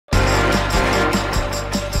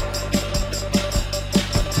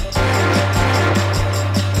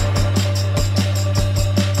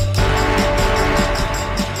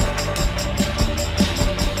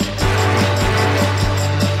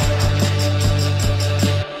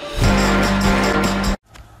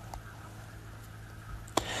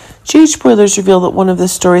Stage spoilers reveal that one of the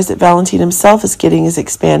stories that Valentin himself is getting is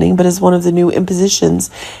expanding, but is one of the new impositions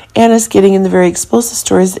Anna's getting in the very explosive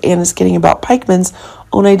stories that Anna's getting about Pikeman's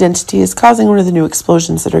own identity is causing one of the new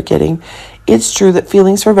explosions that are getting. It's true that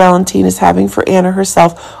feelings for Valentin is having for Anna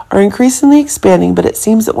herself are increasingly expanding, but it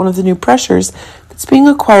seems that one of the new pressures that's being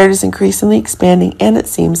acquired is increasingly expanding, and it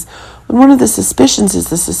seems when one of the suspicions is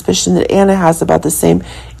the suspicion that Anna has about the same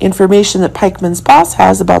information that Pikeman's boss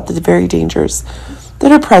has about the very dangers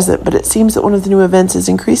that are present, but it seems that one of the new events is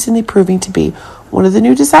increasingly proving to be one of the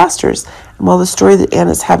new disasters. And while the story that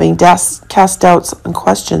Anna's having cast doubts and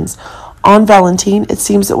questions on Valentin, it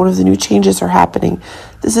seems that one of the new changes are happening.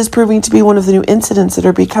 This is proving to be one of the new incidents that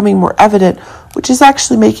are becoming more evident, which is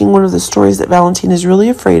actually making one of the stories that Valentin is really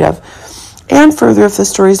afraid of. And further, if the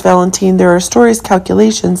story is Valentin, there are stories,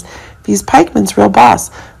 calculations, if he's Pikeman's real boss.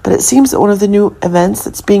 But it seems that one of the new events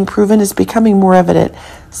that's being proven is becoming more evident.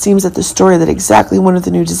 It seems that the story that exactly one of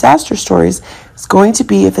the new disaster stories is going to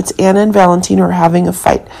be if it's Anna and Valentin are having a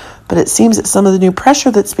fight. But it seems that some of the new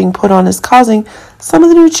pressure that's being put on is causing some of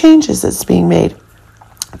the new changes that's being made.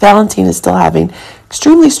 Valentin is still having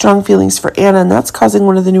extremely strong feelings for Anna, and that's causing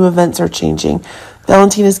one of the new events are changing.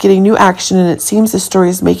 Valentin is getting new action, and it seems the story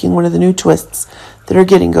is making one of the new twists that are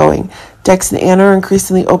getting going. Dex and Anna are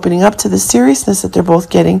increasingly opening up to the seriousness that they're both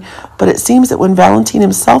getting, but it seems that when Valentin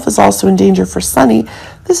himself is also in danger for Sunny,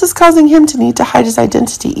 this is causing him to need to hide his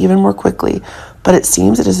identity even more quickly. But it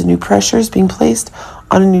seems that as a new pressure is being placed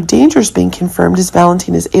on a new danger is being confirmed, as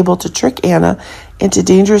Valentin is able to trick Anna into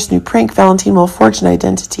dangerous new prank, Valentin will forge an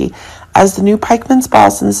identity as the new Pikeman's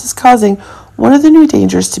boss, and this is causing one of the new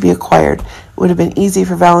dangers to be acquired. It would have been easy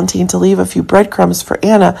for Valentin to leave a few breadcrumbs for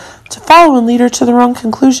Anna to follow and lead her to the wrong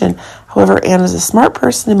conclusion. However, Anna is a smart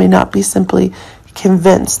person and may not be simply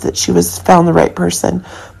convinced that she was found the right person.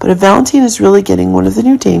 But if Valentin is really getting one of the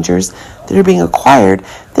new dangers that are being acquired,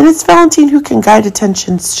 then it's Valentin who can guide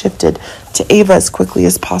attention shifted to Ava as quickly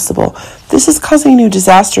as possible. This is causing a new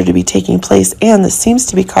disaster to be taking place, and this seems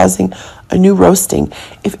to be causing a new roasting.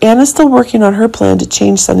 If Anna's still working on her plan to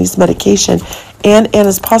change Sunny's medication, and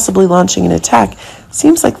Anna's possibly launching an attack,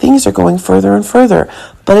 seems like things are going further and further.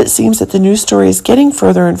 But it seems that the news story is getting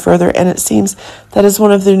further and further, and it seems that as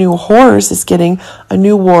one of the new horrors is getting a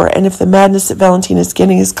new war, and if the madness that Valentin is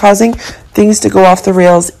getting is causing things to go off the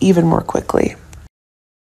rails even more quickly.